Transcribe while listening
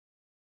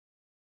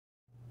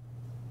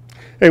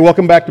Hey,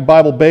 welcome back to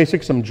Bible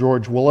Basics. I'm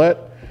George Willett.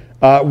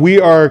 We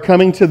are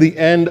coming to the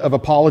end of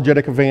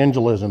apologetic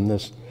evangelism,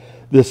 this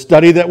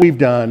study that we've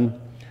done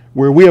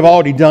where we have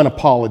already done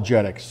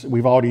apologetics.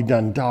 We've already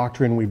done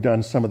doctrine. We've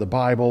done some of the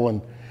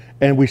Bible.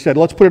 And we said,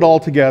 let's put it all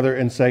together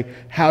and say,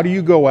 how do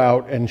you go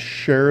out and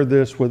share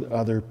this with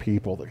other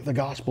people? The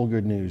gospel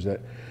good news,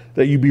 that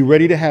you be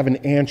ready to have an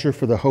answer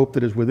for the hope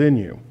that is within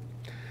you.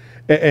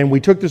 And we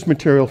took this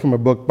material from a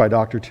book by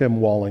Dr.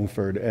 Tim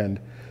Wallingford, and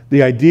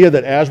the idea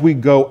that as we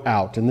go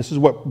out, and this is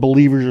what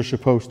believers are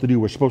supposed to do,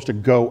 we're supposed to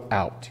go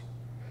out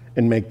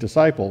and make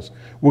disciples.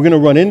 We're going to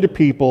run into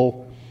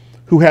people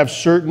who have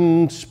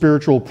certain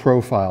spiritual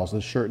profiles,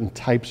 there's certain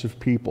types of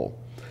people.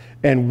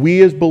 And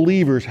we as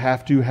believers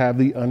have to have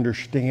the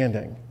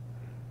understanding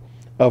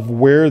of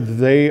where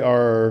they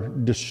are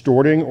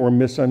distorting or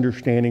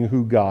misunderstanding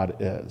who God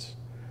is,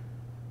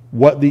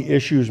 what the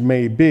issues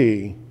may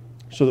be,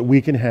 so that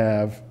we can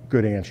have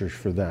good answers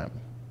for them.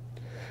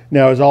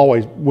 Now, as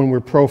always, when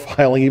we're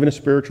profiling, even a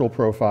spiritual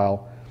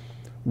profile,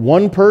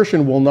 one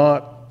person will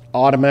not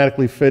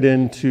automatically fit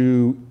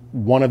into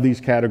one of these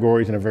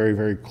categories in a very,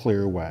 very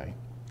clear way.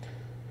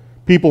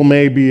 People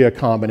may be a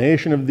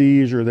combination of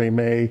these, or they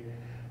may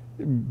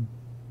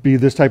be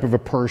this type of a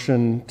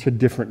person to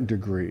different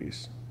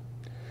degrees.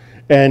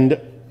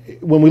 And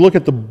when we look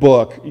at the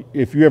book,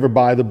 if you ever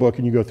buy the book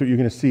and you go through, you're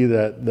going to see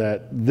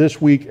that this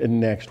week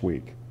and next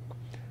week,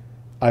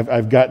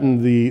 I've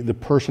gotten the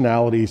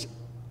personalities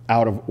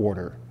out of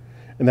order.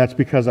 And that's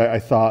because I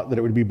thought that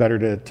it would be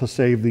better to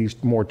save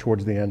these more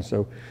towards the end.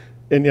 So,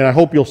 and I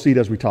hope you'll see it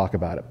as we talk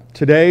about it.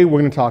 Today, we're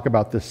going to talk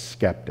about the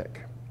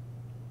skeptic.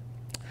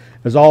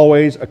 As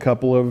always, a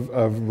couple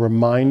of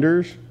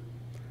reminders.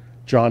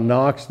 John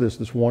Knox,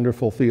 this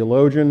wonderful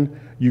theologian,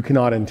 you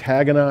cannot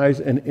antagonize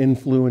and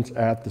influence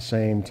at the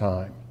same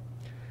time.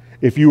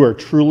 If you are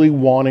truly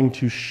wanting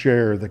to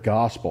share the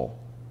gospel,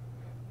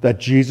 that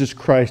Jesus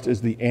Christ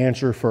is the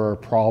answer for our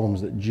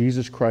problems, that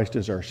Jesus Christ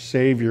is our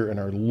Savior and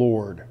our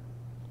Lord,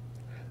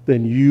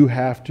 then you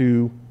have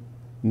to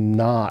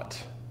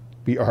not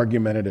be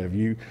argumentative.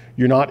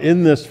 You're not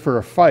in this for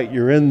a fight,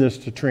 you're in this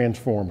to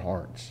transform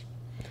hearts.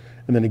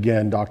 And then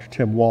again, Dr.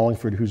 Tim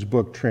Wallingford, whose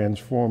book,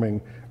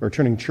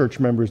 Turning Church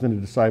Members into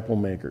Disciple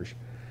Makers,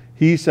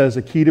 he says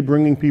the key to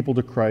bringing people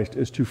to Christ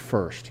is to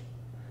first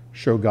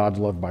show God's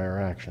love by our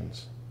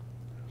actions.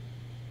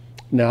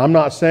 Now, I'm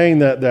not saying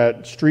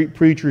that street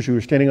preachers who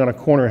are standing on a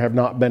corner have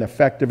not been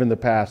effective in the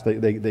past.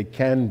 They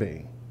can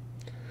be.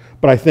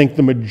 But I think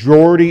the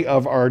majority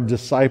of our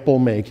disciple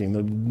making,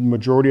 the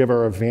majority of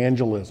our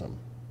evangelism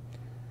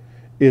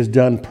is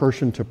done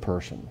person to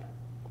person.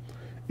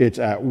 It's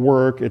at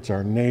work, it's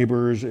our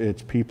neighbors,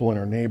 it's people in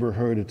our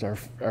neighborhood, it's our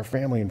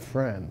family and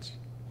friends.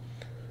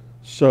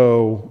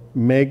 So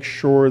make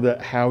sure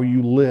that how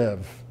you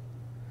live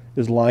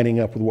is lining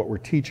up with what we're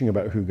teaching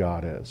about who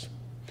God is.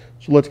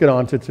 So let's get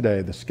on to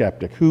today, the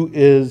skeptic. Who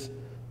is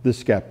the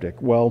skeptic?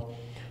 Well,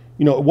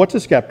 what's a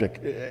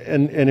skeptic?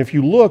 And if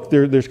you look,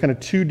 there's kind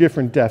of two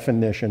different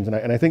definitions, and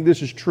I think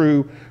this is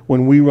true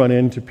when we run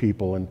into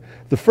people. And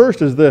the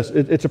first is this: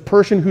 it's a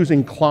person who's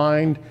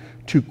inclined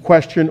to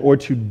question or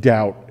to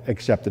doubt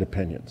accepted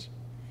opinions.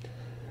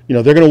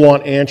 They're going to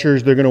want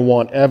answers, they're going to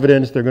want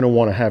evidence, they're going to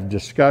want to have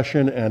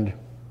discussion, and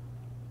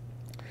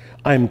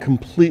I'm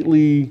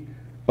completely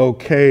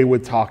okay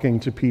with talking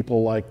to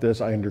people like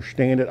this. I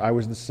understand it. I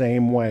was the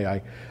same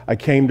way. I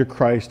came to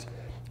Christ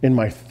in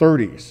my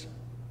 30s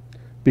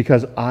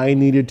because I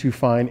needed to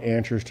find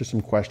answers to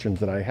some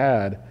questions that I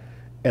had,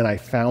 and I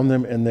found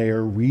them, and they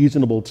are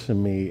reasonable to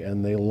me,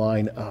 and they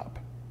line up.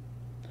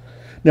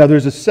 Now,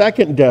 there's a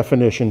second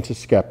definition to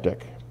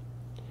skeptic.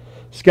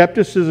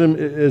 Skepticism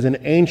is an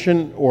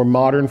ancient or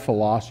modern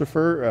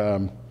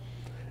philosopher.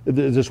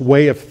 This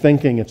way of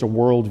thinking, it's a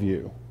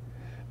worldview.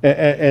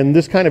 And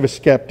this kind of a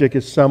skeptic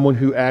is someone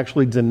who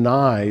actually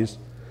denies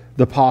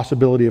the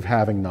possibility of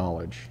having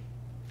knowledge.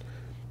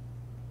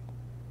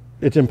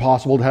 It's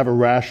impossible to have a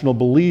rational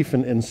belief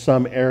in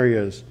some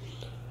areas.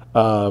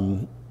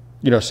 Some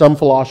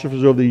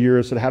philosophers over the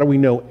years said, how do we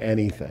know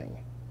anything?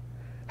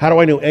 How do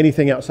I know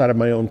anything outside of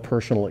my own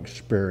personal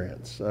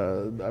experience?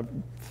 A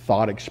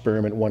thought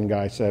experiment one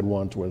guy said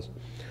once was,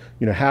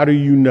 how do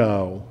you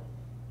know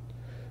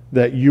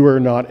that you are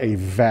not a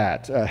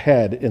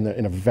head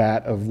in a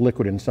vat of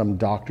liquid in some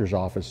doctor's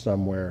office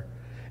somewhere,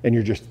 and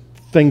you're just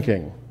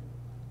thinking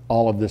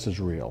all of this is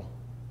real?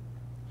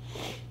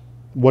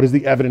 What is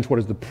the evidence? What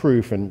is the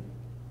proof? And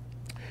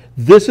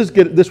this is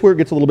where it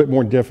gets a little bit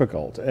more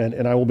difficult.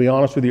 And I will be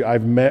honest with you,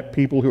 I've met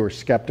people who are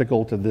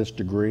skeptical to this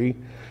degree.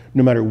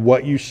 No matter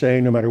what you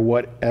say, no matter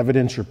what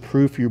evidence or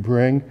proof you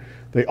bring,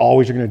 they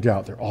always are going to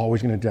doubt. They're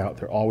always going to doubt.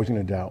 They're always going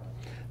to doubt.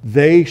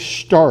 They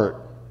start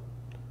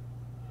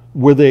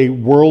with a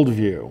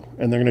worldview,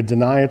 and they're going to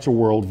deny it's a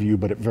worldview,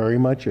 but it very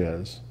much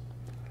is,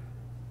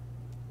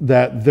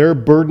 that their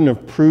burden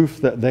of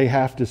proof that they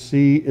have to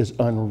see is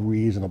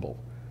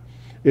unreasonable.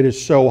 It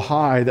is so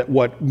high that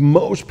what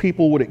most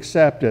people would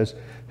accept as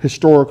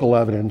historical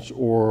evidence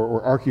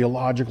or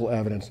archaeological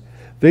evidence,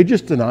 they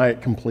just deny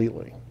it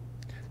completely.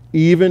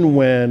 even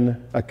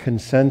when a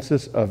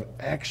consensus of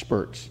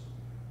experts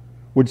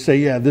would say,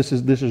 yeah, this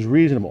is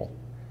reasonable.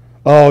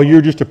 Oh,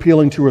 you're just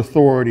appealing to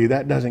authority.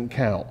 That doesn't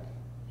count.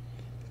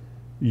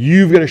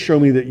 You've got to show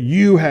me that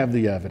you have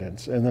the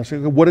evidence. And they'll say,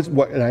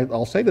 and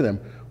I'll say to them,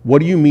 what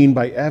do you mean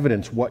by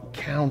evidence? What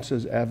counts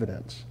as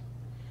evidence?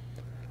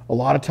 A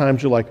lot of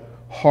times you're like,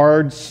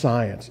 hard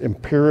science,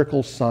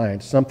 empirical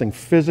science, something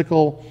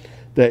physical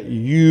that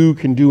you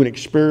can do an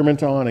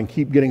experiment on and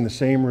keep getting the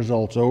same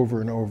results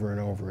over and over and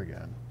over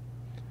again.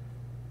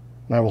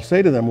 And I will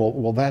say to them,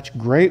 well, that's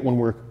great when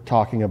we're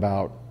talking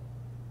about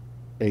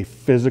a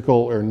physical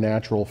or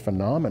natural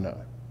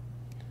phenomena.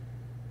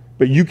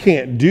 But you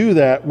can't do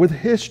that with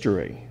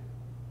history.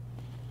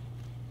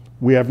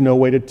 We have no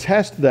way to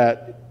test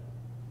that,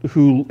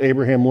 who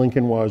Abraham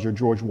Lincoln was or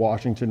George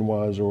Washington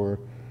was or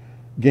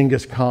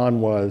Genghis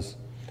Khan was,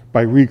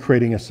 by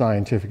recreating a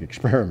scientific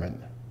experiment.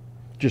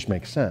 It just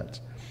makes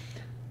sense.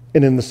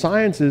 And in the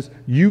sciences,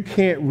 you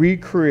can't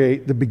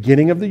recreate the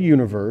beginning of the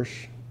universe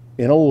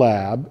in a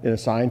lab, in a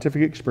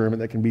scientific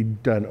experiment that can be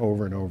done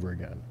over and over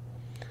again.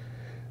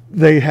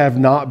 They have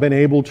not been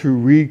able to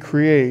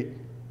recreate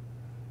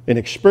an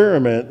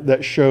experiment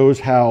that shows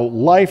how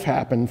life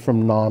happened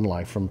from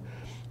non-life, from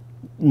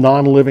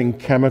non-living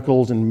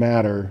chemicals and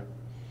matter,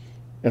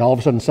 and all of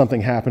a sudden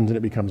something happens and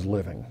it becomes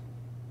living.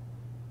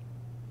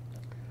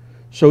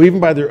 So even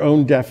by their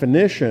own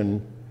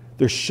definition,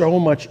 there's so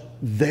much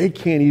they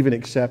can't even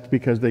accept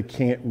because they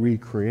can't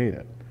recreate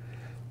it.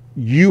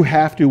 You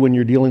have to, when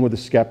you're dealing with a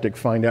skeptic,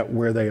 find out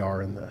where they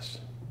are in this.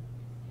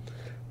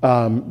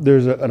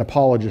 There's an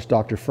apologist,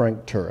 Dr.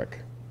 Frank Turek,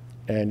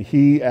 and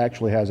he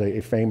actually has a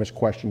famous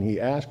question he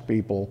asked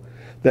people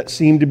that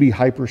seem to be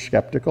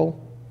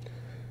hyper-skeptical.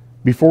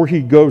 Before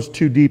he goes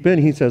too deep in,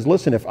 he says,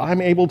 listen, if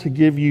I'm able to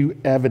give you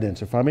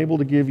evidence, if I'm able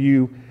to give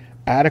you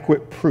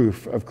adequate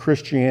proof of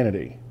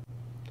Christianity,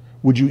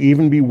 would you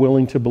even be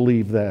willing to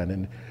believe then?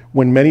 And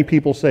when many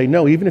people say,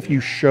 no, even if you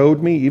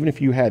showed me, even if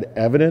you had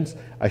evidence,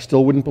 I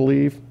still wouldn't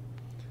believe.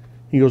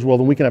 He goes, well,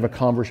 then we can have a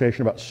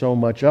conversation about so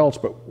much else,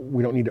 but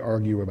we don't need to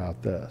argue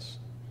about this.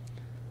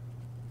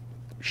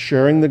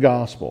 Sharing the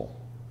gospel,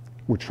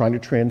 we're trying to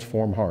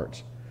transform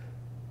hearts.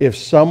 If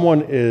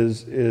someone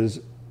is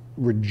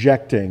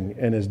rejecting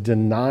and is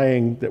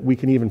denying that we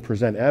can even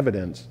present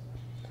evidence,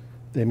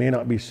 they may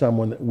not be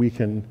someone that we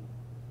can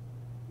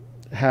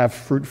have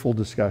fruitful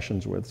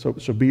discussions with.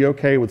 So be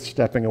okay with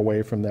stepping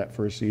away from that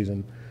for a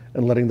season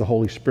and letting the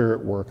Holy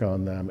Spirit work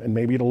on them. And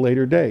maybe at a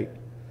later date,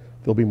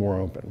 they'll be more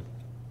open.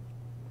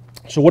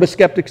 So what do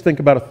skeptics think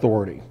about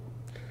authority?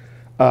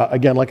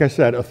 Again, like I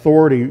said,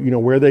 authority,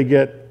 where they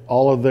get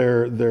all of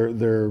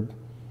their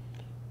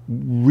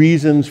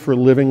reasons for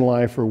living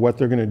life or what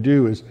they're going to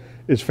do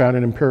is found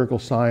in empirical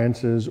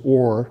sciences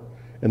or,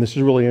 and this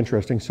is really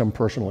interesting, some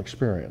personal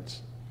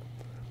experience.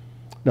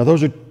 Now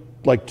those are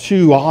like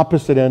two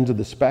opposite ends of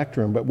the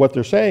spectrum, but what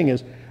they're saying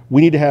is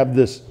we need to have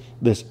this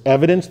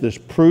evidence, this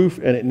proof,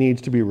 and it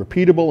needs to be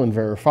repeatable and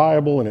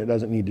verifiable, and it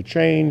doesn't need to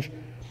change.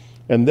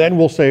 And then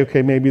we'll say,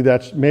 okay, maybe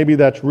that's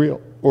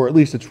real, or at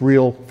least it's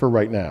real for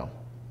right now.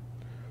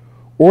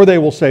 Or they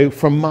will say,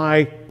 from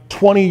my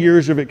 20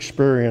 years of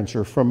experience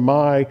or from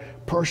my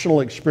personal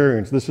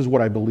experience, this is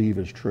what I believe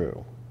is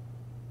true.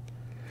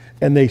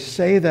 And they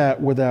say that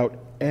without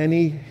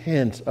any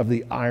hint of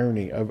the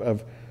irony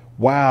of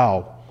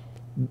wow,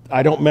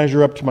 I don't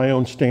measure up to my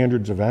own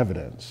standards of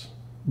evidence,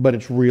 but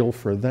it's real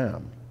for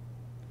them.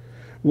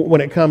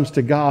 When it comes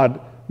to God,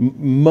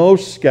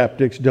 most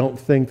skeptics don't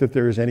think that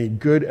there is any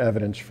good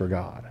evidence for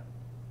God.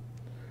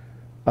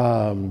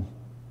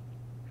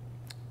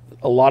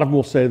 A lot of them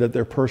will say that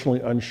they're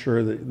personally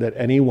unsure that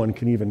anyone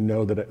can even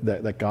know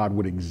that God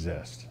would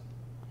exist.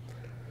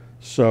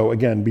 So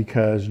again,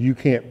 because you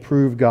can't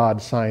prove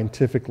God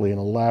scientifically in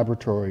a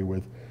laboratory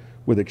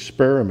with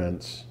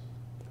experiments,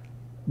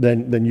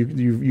 then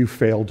you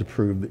failed to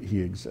prove that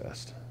he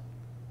exists.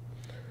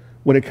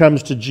 When it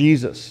comes to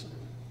Jesus,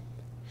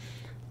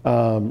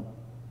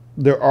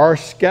 there are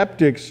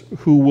skeptics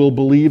who will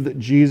believe that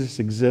Jesus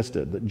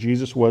existed, that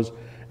Jesus was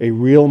a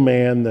real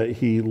man, that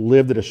he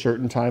lived at a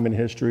certain time in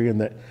history,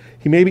 and that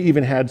he maybe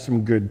even had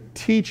some good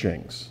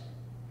teachings.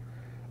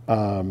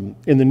 In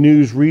the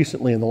news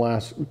recently, in the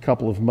last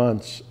couple of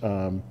months,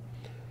 Elon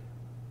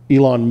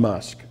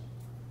Musk,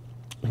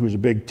 who's a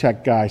big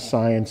tech guy,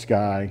 science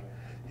guy,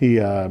 he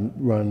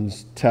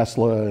runs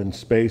Tesla and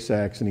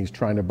SpaceX, and he's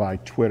trying to buy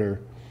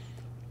Twitter.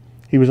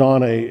 He was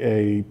on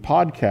a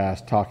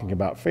podcast talking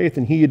about faith,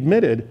 and he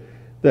admitted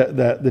that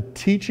the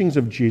teachings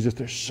of Jesus,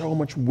 there's so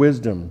much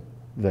wisdom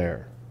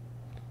there.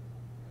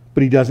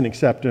 But he doesn't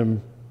accept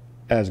him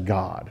as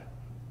God.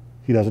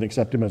 He doesn't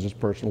accept him as his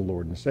personal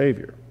Lord and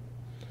Savior.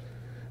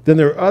 Then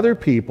there are other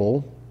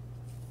people,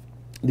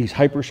 these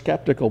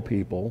hyper-skeptical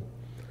people,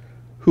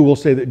 who will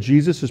say that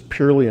Jesus is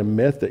purely a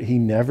myth, that he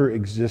never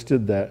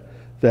existed,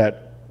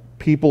 that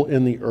people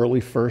in the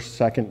early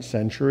 1st, 2nd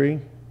century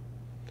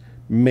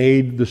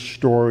made the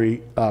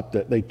story up,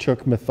 that they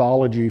took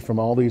mythology from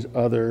all these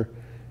other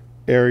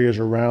areas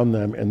around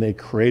them and they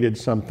created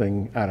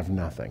something out of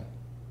nothing.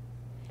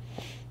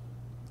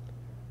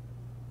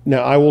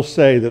 Now, I will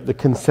say that the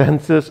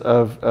consensus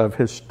of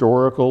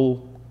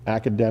historical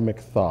academic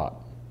thought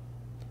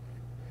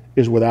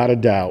is without a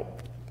doubt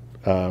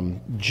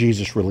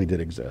Jesus really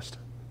did exist.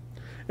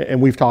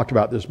 And we've talked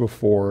about this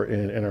before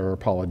in our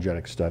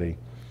apologetics study.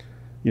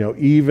 You know,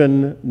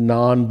 even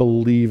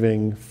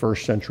non-believing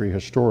first century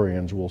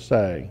historians will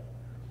say,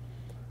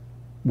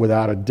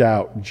 without a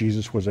doubt,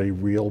 Jesus was a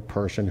real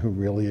person who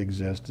really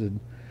existed.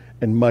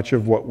 And much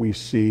of what we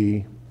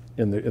see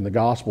in the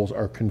Gospels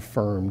are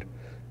confirmed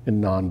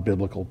in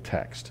non-biblical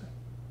text.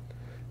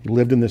 He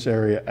lived in this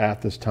area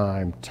at this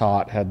time,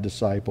 taught, had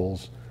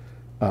disciples,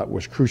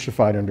 was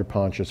crucified under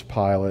Pontius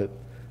Pilate,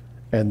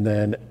 and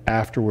then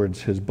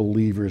afterwards his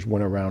believers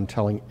went around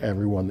telling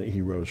everyone that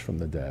he rose from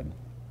the dead.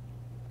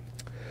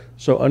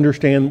 So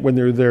understand when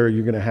they're there,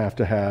 you're going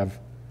to have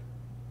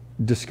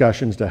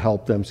discussions to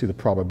help them see the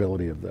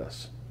probability of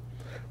this.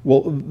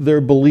 Well,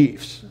 their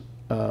beliefs.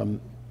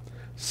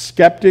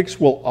 Skeptics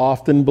will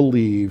often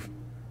believe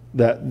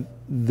that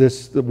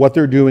what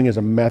they're doing is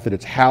a method.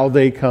 It's how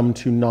they come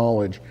to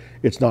knowledge.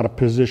 It's not a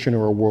position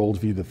or a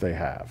worldview that they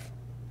have.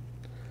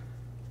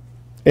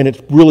 And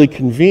it's really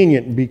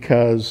convenient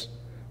because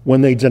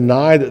when they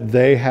deny that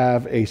they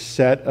have a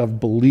set of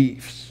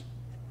beliefs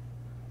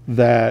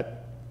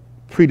that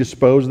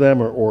predispose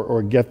them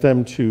or get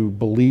them to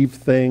believe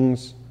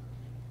things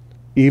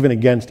even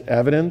against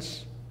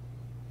evidence,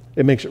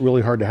 it makes it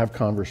really hard to have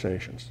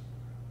conversations.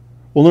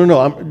 Well,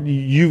 no,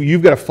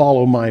 you've got to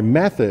follow my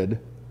method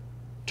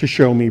to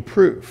show me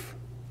proof.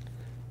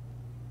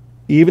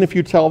 Even if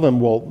you tell them,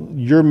 well,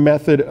 your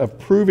method of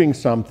proving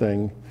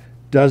something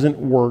doesn't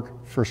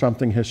work for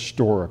something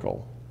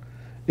historical.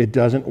 It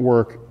doesn't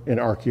work in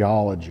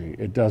archaeology.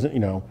 It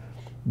doesn't,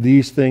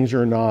 these things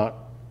are not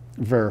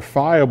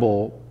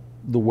verifiable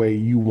the way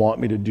you want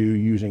me to do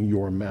using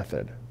your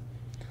method.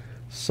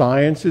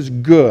 Science is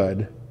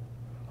good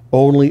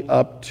only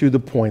up to the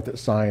point that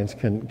science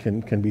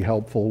can be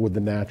helpful with the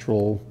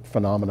natural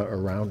phenomena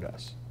around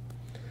us.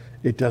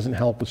 It doesn't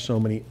help with so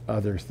many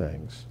other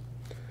things.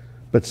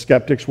 But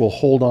skeptics will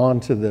hold on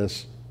to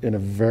this in a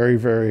very,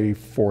 very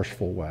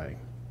forceful way.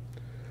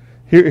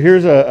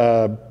 Here's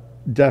a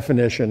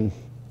definition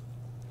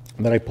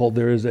that I pulled.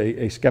 There is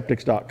a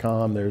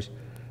skeptics.com, there's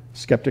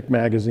Skeptic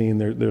magazine,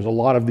 there's a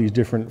lot of these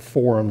different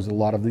forums, a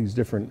lot of these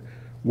different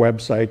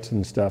websites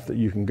and stuff that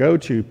you can go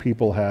to.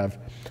 People have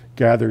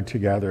gathered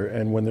together,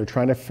 and when they're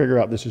trying to figure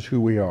out this is who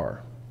we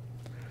are,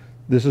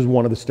 this is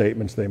one of the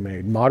statements they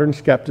made. Modern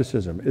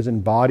skepticism is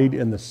embodied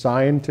in the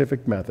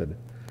scientific method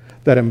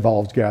that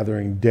involves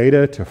gathering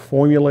data to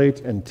formulate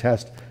and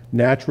test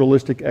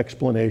naturalistic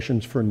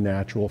explanations for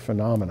natural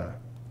phenomena.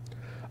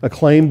 A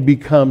claim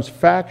becomes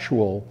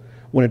factual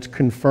when it's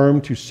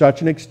confirmed to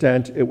such an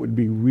extent it would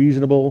be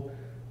reasonable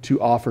to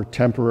offer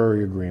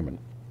temporary agreement.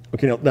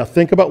 Okay, now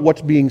think about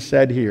what's being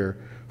said here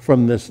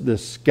from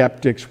this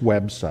skeptic's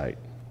website.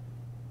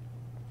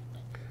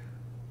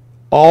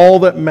 All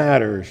that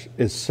matters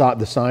is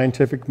the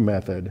scientific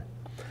method,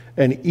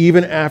 and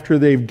even after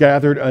they've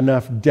gathered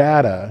enough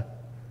data,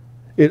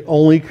 it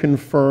only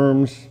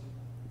confirms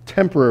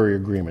temporary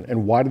agreement.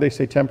 And why do they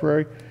say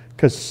temporary?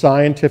 Because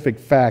scientific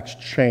facts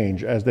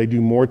change. As they do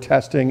more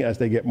testing, as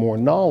they get more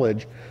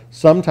knowledge,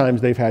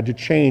 sometimes they've had to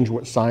change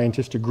what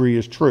scientists agree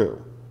is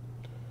true.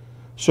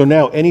 So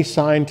now any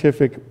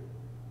scientific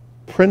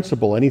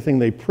principle, anything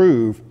they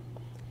prove,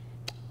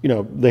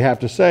 they have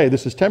to say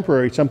this is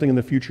temporary. Something in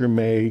the future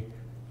may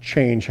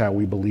change how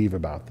we believe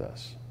about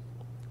this.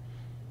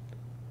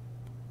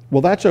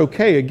 Well, that's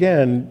okay,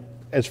 again,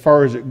 as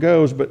far as it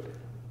goes, but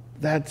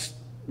that's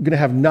going to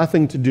have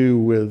nothing to do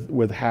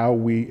with how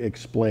we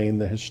explain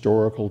the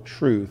historical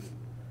truth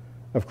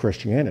of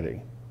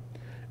Christianity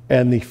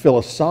and the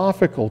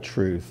philosophical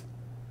truth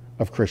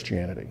of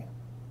Christianity.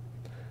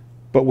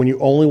 But when you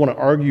only want to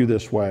argue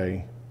this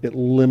way, it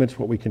limits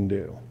what we can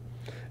do.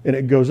 And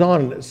it goes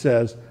on and it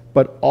says,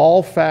 but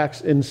all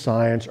facts in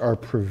science are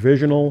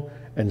provisional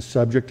and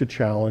subject to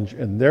challenge,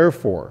 and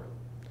therefore,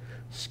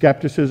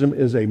 skepticism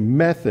is a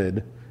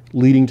method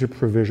leading to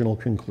provisional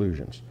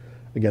conclusions.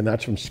 Again,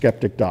 that's from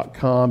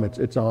skeptic.com.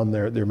 It's on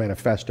their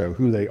manifesto,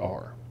 who they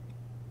are.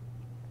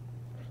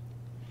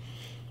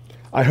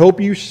 I hope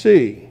you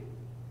see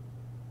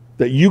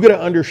that you got to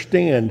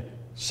understand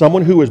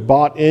someone who is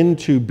bought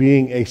into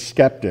being a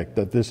skeptic,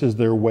 that this is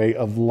their way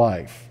of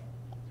life,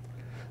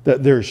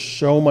 that there's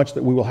so much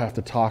that we will have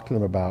to talk to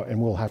them about, and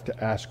we'll have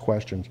to ask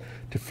questions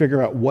to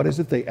figure out what is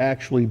it they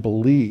actually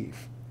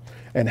believe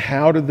and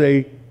how do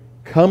they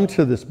come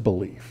to this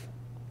belief.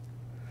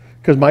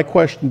 Because my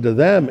question to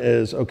them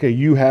is, okay,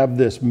 you have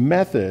this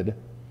method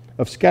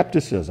of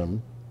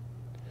skepticism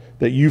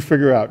that you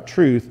figure out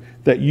truth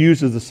that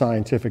uses the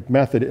scientific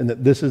method, and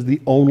that this is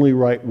the only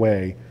right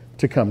way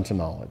to come to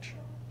knowledge.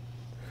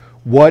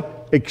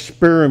 What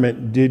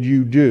experiment did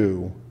you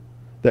do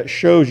that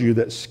shows you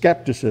that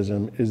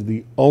skepticism is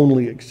the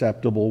only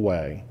acceptable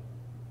way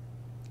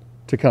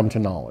to come to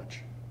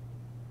knowledge?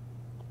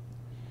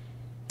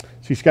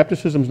 See,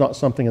 skepticism is not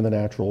something in the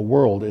natural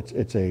world.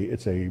 It's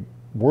a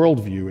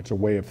worldview. It's a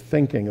way of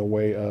thinking, a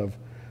way of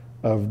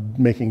of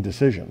making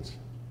decisions.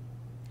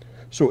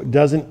 So it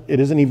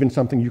isn't even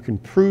something you can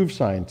prove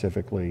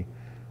scientifically,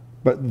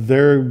 but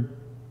their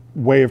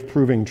way of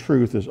proving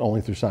truth is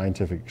only through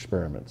scientific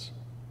experiments.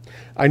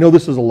 I know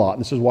this is a lot.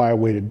 This is why I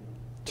waited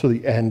to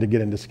the end to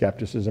get into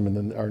skepticism and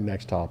then our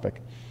next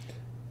topic.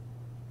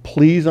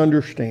 Please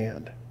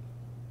understand,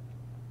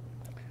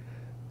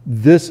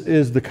 this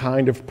is the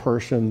kind of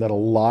person that a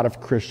lot of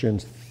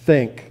Christians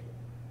think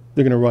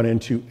they're going to run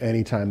into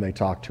anytime they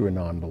talk to a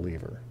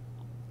non-believer.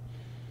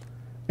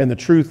 And the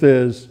truth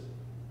is,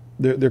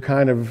 they're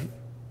kind of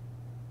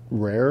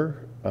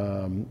rare.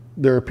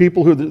 There are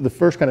people who, the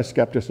first kind of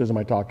skepticism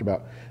I talked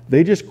about,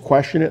 they just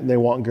question it and they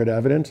want good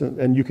evidence,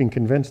 and you can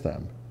convince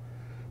them.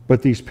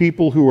 But these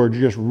people who are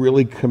just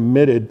really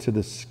committed to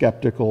the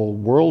skeptical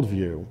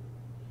worldview,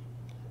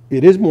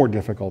 it is more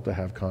difficult to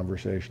have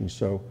conversations.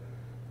 So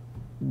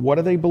what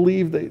do they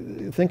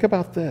believe? Think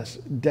about this: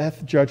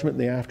 death, judgment,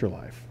 and the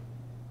afterlife.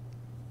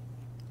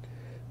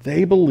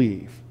 They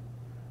believe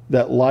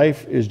that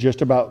life is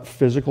just about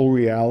physical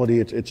reality.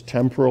 It's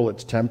temporal,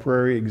 it's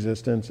temporary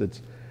existence,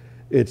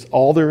 it's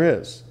all there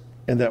is.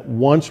 And that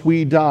once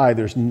we die,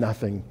 there's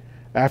nothing.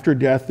 After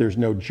death, there's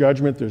no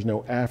judgment, there's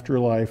no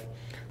afterlife.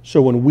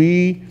 So when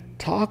we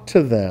talk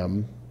to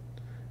them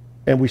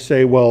and we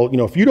say, well,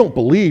 if you don't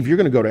believe, you're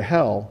going to go to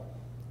hell,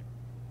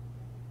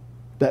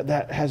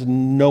 that has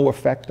no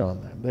effect on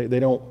them. They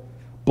don't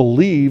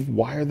believe.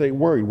 Why are they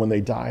worried? When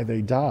they die,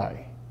 they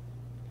die.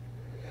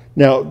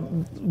 Now,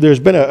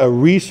 there's been a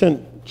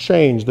recent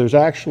change. There's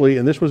actually,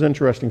 and this was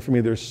interesting for me,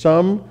 there's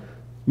some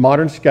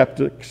modern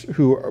skeptics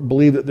who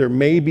believe that there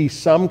may be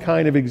some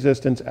kind of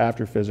existence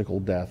after physical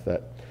death,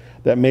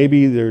 that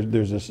maybe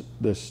there's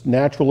this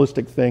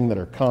naturalistic thing that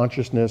our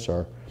consciousness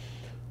or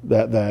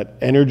that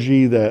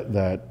energy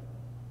that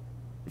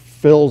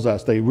fills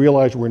us. They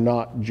realize we're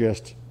not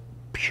just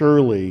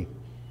purely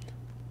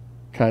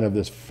kind of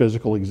this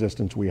physical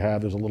existence we have.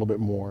 There's a little bit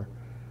more.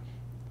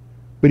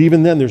 But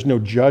even then, there's no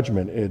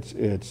judgment.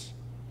 It's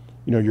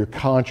your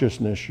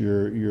consciousness,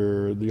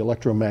 the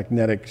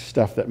electromagnetic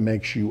stuff that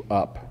makes you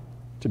up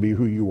to be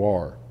who you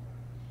are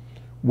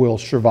will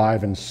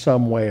survive in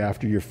some way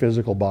after your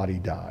physical body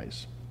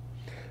dies.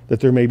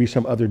 That there may be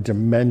some other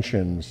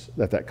dimensions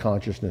that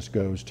consciousness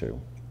goes to.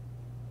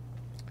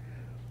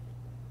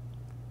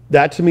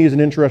 That to me is an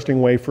interesting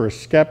way for a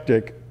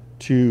skeptic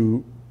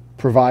to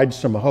provide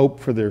some hope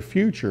for their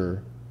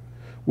future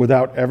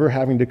without ever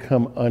having to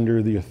come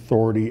under the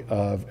authority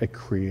of a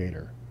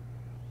creator.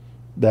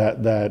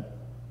 That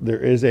there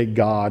is a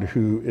God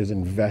who is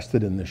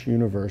invested in this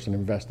universe and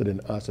invested in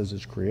us as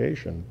his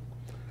creation.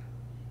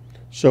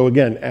 So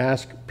again,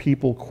 ask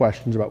people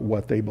questions about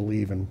what they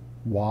believe and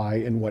why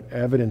and what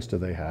evidence do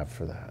they have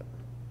for that.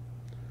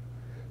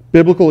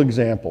 Biblical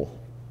example.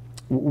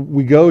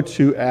 We go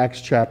to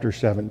Acts chapter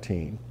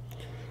 17.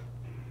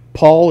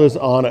 Paul is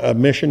on a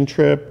mission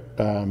trip.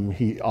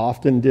 He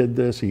often did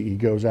this. He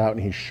goes out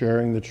and he's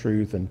sharing the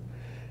truth, and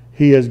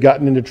he has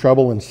gotten into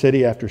trouble in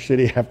city after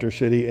city after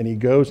city, and he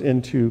goes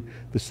into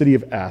the city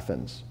of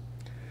Athens.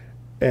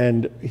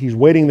 And he's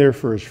waiting there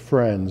for his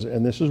friends,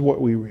 and this is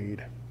what we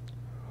read.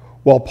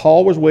 While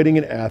Paul was waiting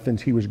in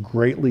Athens, he was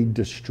greatly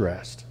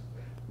distressed.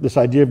 This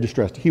idea of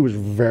distressed, he was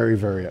very,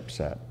 very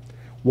upset.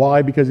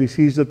 Why? Because he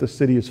sees that the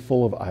city is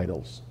full of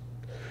idols.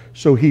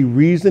 So he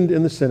reasoned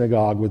in the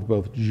synagogue with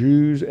both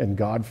Jews and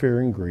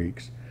God-fearing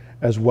Greeks,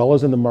 as well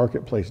as in the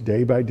marketplace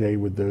day by day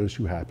with those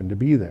who happened to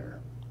be there.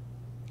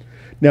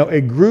 Now,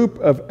 a group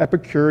of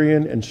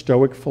Epicurean and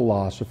Stoic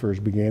philosophers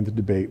began to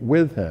debate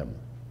with him.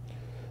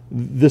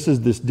 This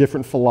is this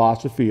different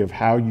philosophy of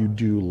how you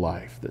do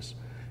life, this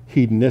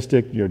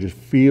hedonistic, just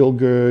feel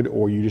good,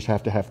 or you just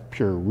have to have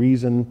pure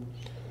reason.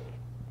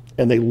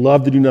 And they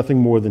love to do nothing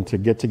more than to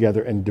get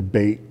together and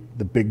debate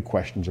the big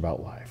questions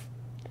about life.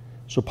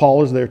 So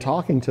Paul is there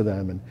talking to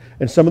them,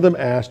 and some of them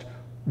asked,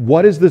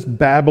 what is this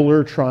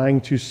babbler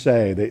trying to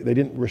say? They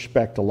didn't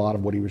respect a lot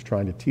of what he was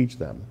trying to teach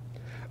them.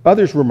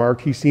 Others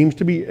remarked he seems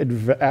to be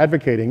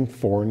advocating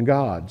foreign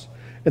gods.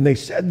 And they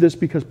said this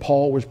because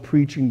Paul was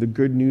preaching the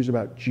good news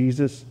about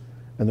Jesus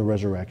and the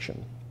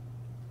resurrection.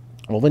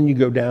 Well, then you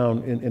go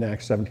down in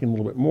Acts 17 a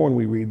little bit more and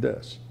we read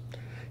this.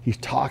 He's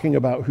talking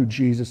about who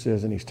Jesus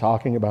is, and he's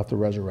talking about the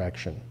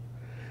resurrection.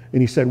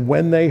 And he said,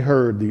 when they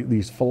heard,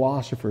 these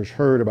philosophers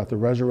heard about the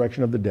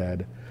resurrection of the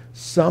dead,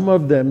 some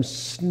of them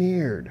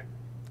sneered.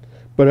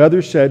 But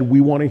others said, we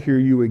want to hear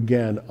you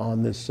again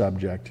on this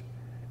subject.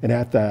 And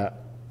at that,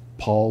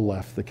 Paul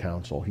left the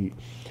council.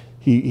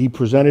 He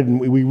presented, and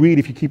we read,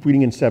 if you keep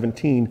reading in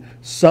 17,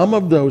 some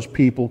of those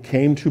people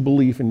came to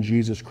belief in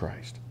Jesus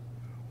Christ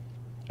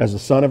as the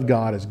Son of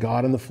God, as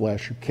God in the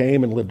flesh, who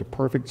came and lived a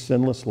perfect,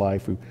 sinless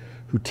life,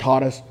 who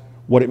taught us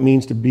what it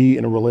means to be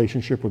in a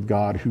relationship with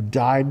God, who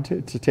died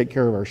to take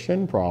care of our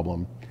sin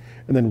problem,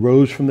 and then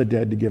rose from the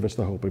dead to give us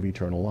the hope of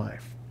eternal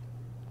life.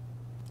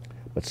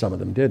 But some of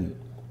them didn't.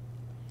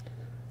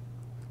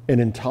 And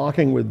in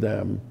talking with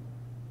them,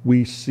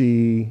 we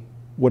see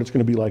what it's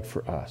going to be like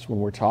for us when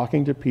we're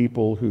talking to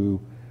people who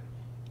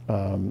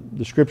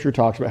The scripture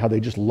talks about how they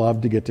just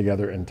love to get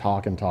together and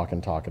talk and talk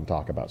and talk and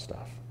talk about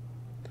stuff.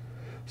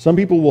 Some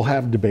people will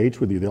have debates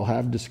with you, they'll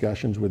have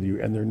discussions with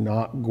you, and they're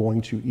not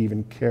going to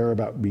even care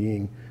about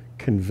being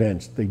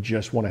convinced. They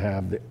just want to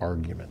have the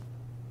argument.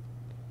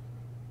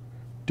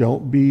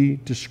 Don't be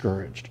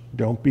discouraged.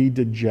 Don't be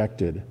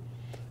dejected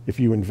if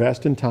you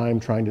invest in time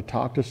trying to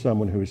talk to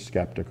someone who is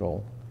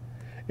skeptical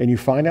and you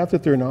find out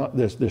that they're not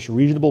this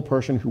reasonable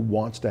person who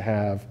wants to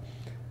have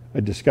a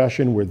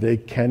discussion where they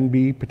can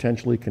be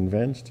potentially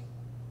convinced,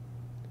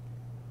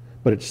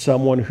 but it's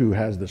someone who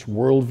has this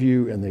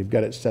worldview and they've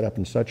got it set up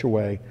in such a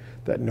way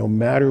that no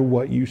matter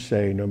what you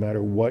say, no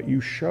matter what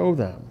you show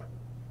them,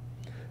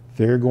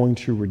 they're going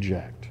to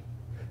reject,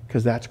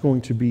 because that's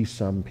going to be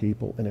some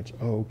people, and it's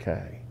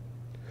okay.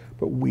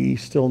 But we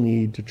still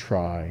need to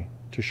try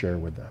to share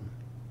with them.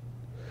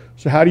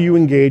 So how do you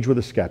engage with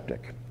a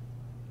skeptic?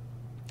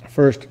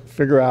 First,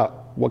 figure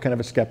out what kind of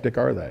a skeptic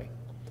are they.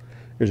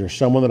 Is there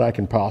someone that I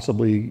can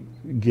possibly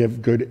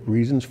give good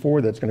reasons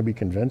for that's going to be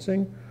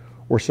convincing,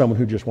 or someone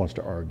who just wants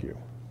to argue?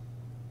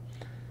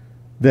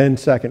 Then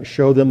second,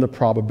 show them the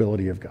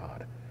probability of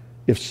God.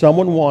 If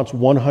someone wants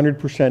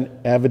 100%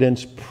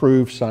 evidence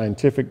proof,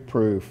 scientific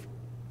proof,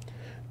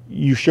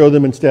 you show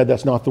them instead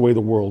that's not the way the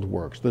world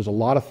works. There's a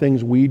lot of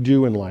things we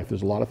do in life,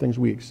 there's a lot of things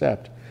we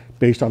accept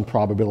based on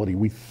probability.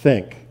 We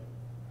think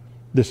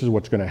this is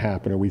what's going to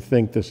happen, or we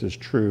think this is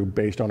true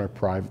based on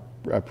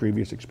our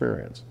previous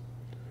experience.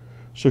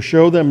 So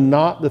show them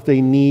not that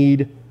they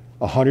need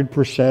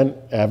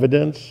 100%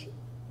 evidence,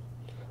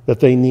 that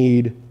they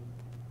need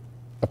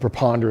a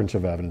preponderance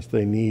of evidence.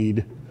 They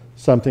need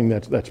something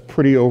that's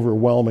pretty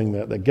overwhelming,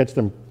 that gets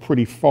them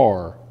pretty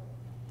far,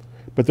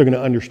 but they're going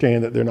to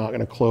understand that they're not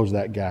going to close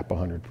that gap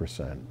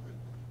 100%.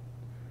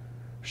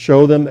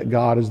 Show them that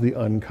God is the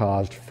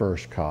uncaused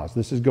first cause.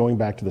 This is going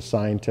back to the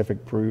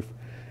scientific proof.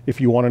 If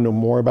you want to know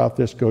more about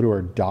this, go to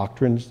our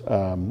doctrines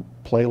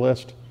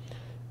playlist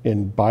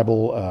in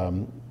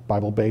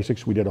Bible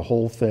Basics. We did a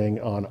whole thing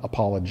on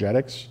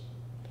apologetics,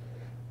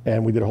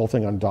 and we did a whole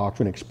thing on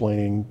doctrine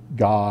explaining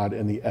God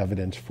and the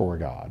evidence for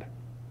God.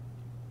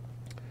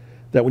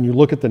 That when you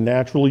look at the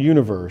natural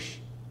universe,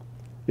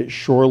 it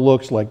sure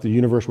looks like the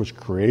universe was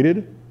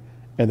created,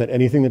 and that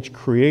anything that's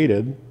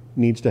created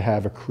needs to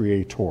have a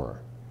creator.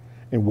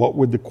 And what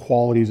would the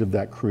qualities of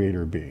that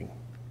creator be?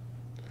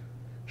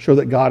 Show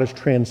that God is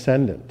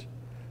transcendent,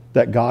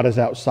 that God is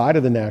outside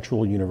of the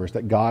natural universe,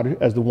 that God,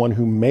 as the one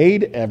who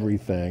made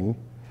everything,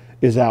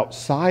 is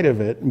outside of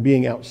it, and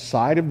being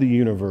outside of the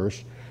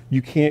universe,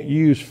 you can't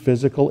use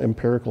physical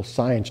empirical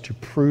science to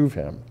prove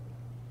him.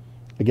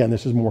 Again,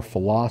 this is more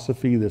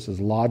philosophy, this is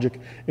logic,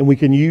 and we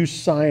can use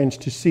science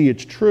to see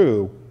it's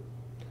true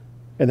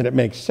and that it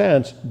makes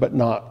sense, but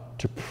not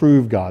to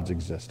prove God's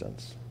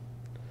existence.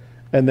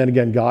 And then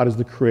again, God is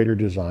the creator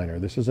designer.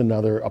 This is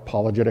another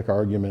apologetic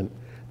argument.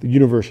 The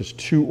universe is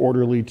too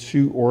orderly,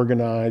 too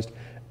organized.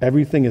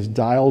 Everything is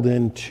dialed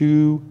in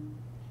too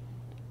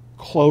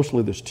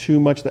closely. There's too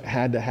much that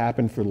had to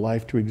happen for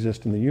life to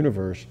exist in the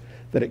universe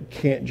that it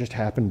can't just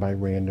happen by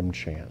random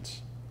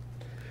chance.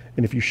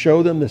 And if you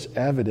show them this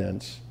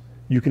evidence,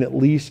 you can at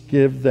least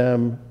give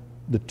them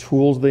the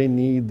tools they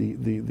need,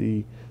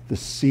 the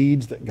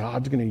seeds that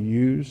God's going to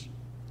use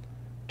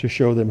to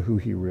show them who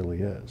he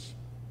really is.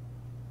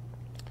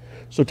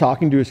 So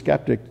talking to a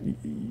skeptic,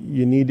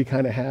 you need to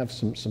kind of have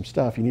some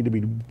stuff. You need to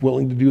be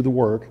willing to do the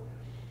work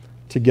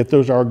to get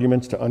those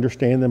arguments, to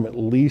understand them at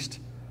least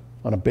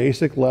on a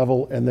basic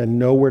level, and then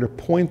know where to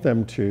point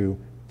them to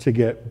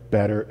get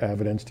better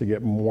evidence, to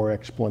get more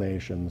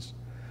explanations,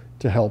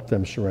 to help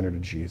them surrender to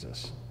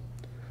Jesus.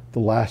 The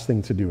last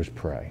thing to do is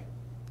pray.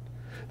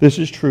 This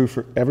is true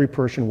for every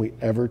person we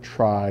ever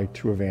try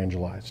to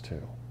evangelize to.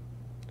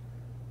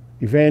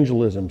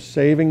 Evangelism,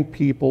 saving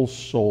people's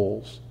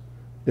souls,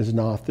 is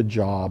not the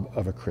job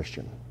of a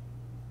Christian.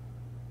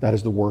 That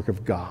is the work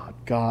of God.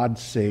 God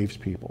saves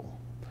people.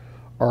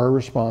 Our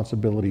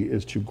responsibility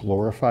is to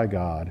glorify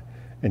God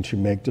and to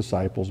make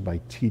disciples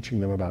by teaching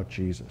them about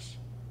Jesus.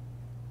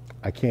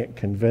 I can't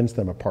convince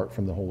them apart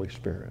from the Holy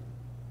Spirit.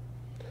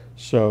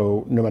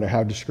 So no matter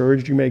how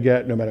discouraged you may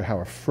get, no matter how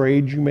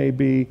afraid you may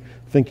be,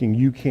 thinking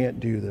you can't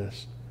do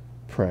this,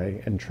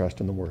 pray and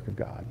trust in the work of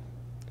God.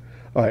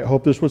 All right, I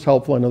hope this was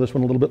helpful. I know this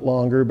one a little bit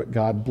longer, but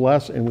God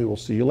bless, and we will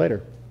see you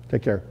later.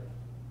 Take care.